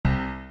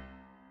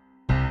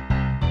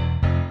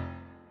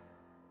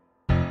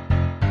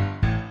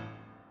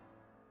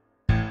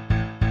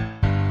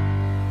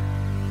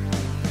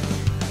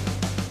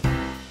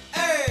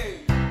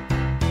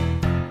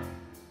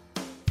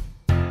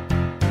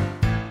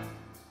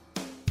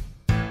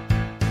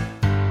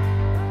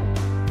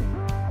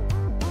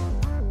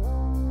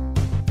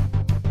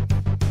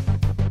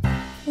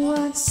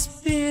once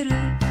bitter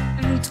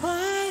and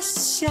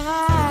twice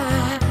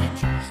shy.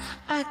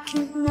 I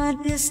keep my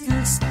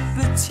distance,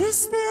 but you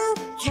still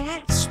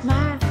catch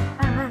my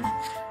eye.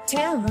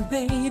 Tell me,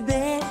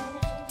 baby,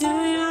 do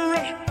you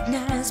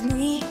recognize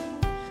me?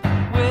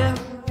 Well,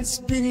 it's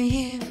been a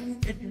year,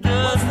 it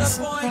doesn't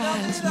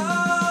surprise me.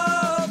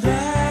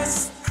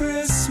 Last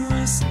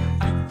Christmas,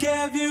 I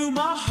gave you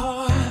my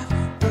heart,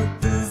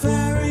 but the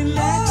very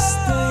next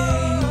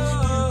day,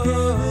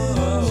 you gave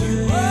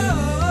it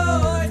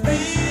away.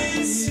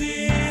 This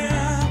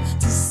year,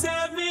 to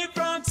save me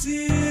from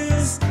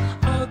tears,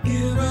 I'll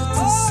give it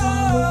to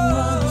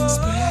someone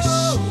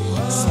special,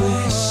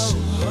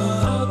 special.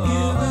 I'll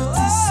give it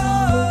to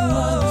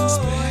someone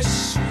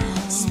special,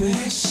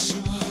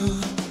 special.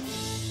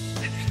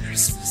 Happy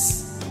Christmas.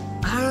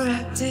 I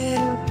wrapped it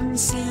up and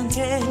sent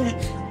it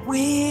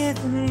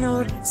with a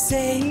note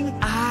saying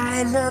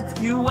I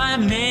love you, I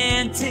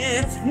meant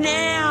it.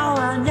 Now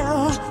I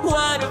know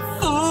what a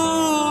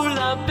fool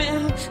I've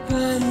been,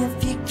 but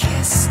if you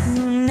kissed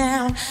me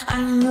now,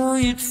 I know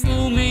you'd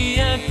fool me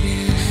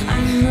again. I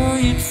know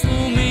you'd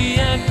fool me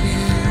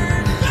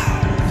again.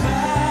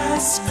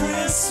 Last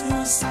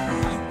Christmas, I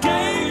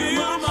gave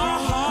you my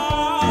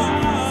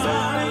heart. The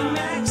very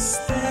next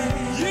day,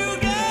 you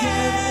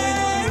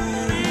gave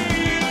me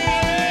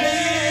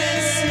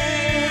this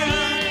year.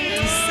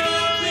 To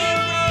save me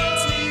from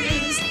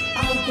tears,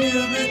 I'll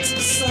give it to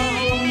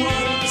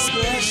someone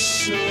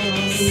special.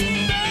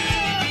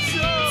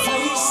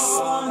 Face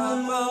on the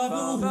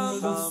lover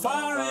with a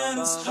fire in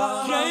his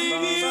heart.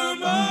 Gave you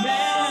my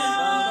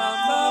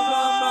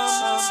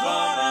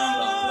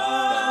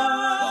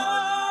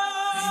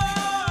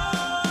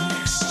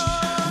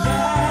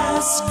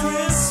Last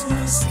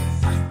Christmas,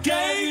 I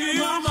gave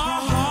you my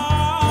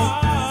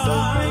heart. The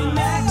very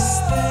next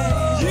day,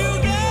 you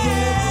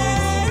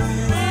gave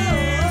me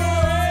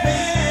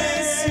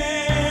this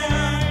year.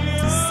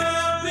 To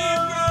save me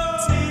from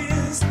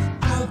tears,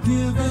 I'll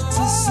give it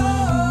to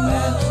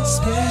someone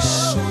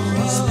special,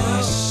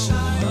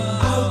 special.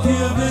 I'll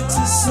give it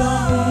to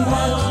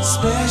someone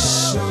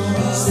special,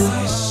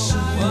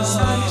 special.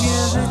 I'll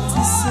give it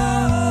to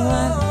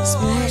someone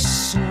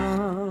special.